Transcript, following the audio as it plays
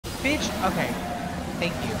Bitch. Okay.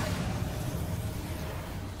 Thank you.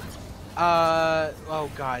 Oh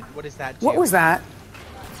god, what is that? What was that?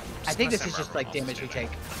 I think this is just like damage we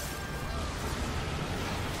take.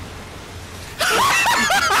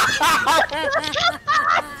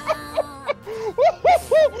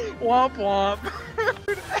 Womp womp.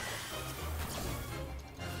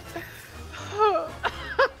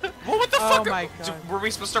 Well, what the fuck? Oh my god. Were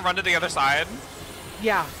we supposed to run to the other side?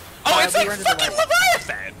 Yeah. Oh, it's we like fucking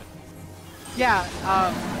Leviathan! Yeah,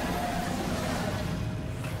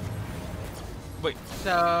 Wait.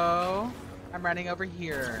 So I'm running over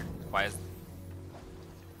here. Why is...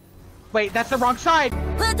 Wait, that's the wrong side!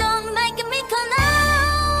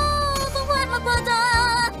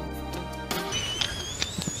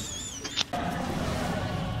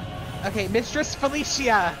 Okay, Mistress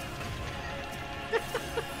Felicia!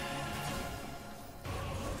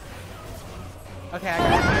 Okay, I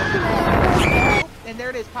got it. And there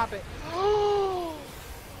it is, pop it.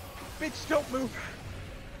 Bitch, don't move.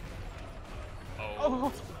 Oh.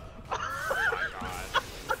 Oh my god.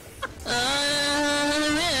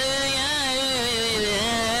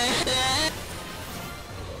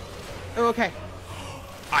 Oh, okay.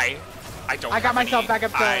 I don't. I got myself back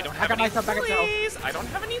up to. I don't have got any myself back up to. lilies. I don't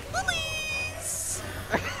have any lilies.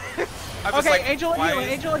 Okay, like, Angel why healing,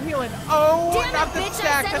 is... Angel healing. Oh, Damn not it, the bitch,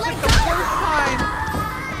 stack. I said That's like let the go. worst time.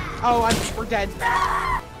 Oh, we're dead.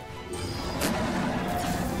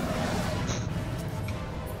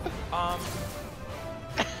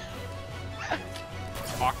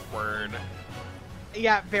 Awkward.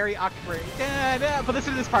 Yeah, very awkward. Da, da, but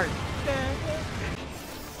listen to this part. Da, da.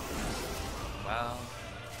 Well,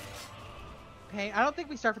 Pain. I don't think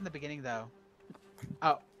we start from the beginning though.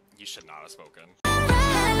 Oh. you should not have spoken.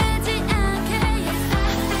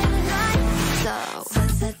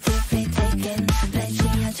 Sensitively taken, let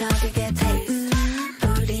you touch it get taste.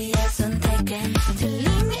 우리의 선택은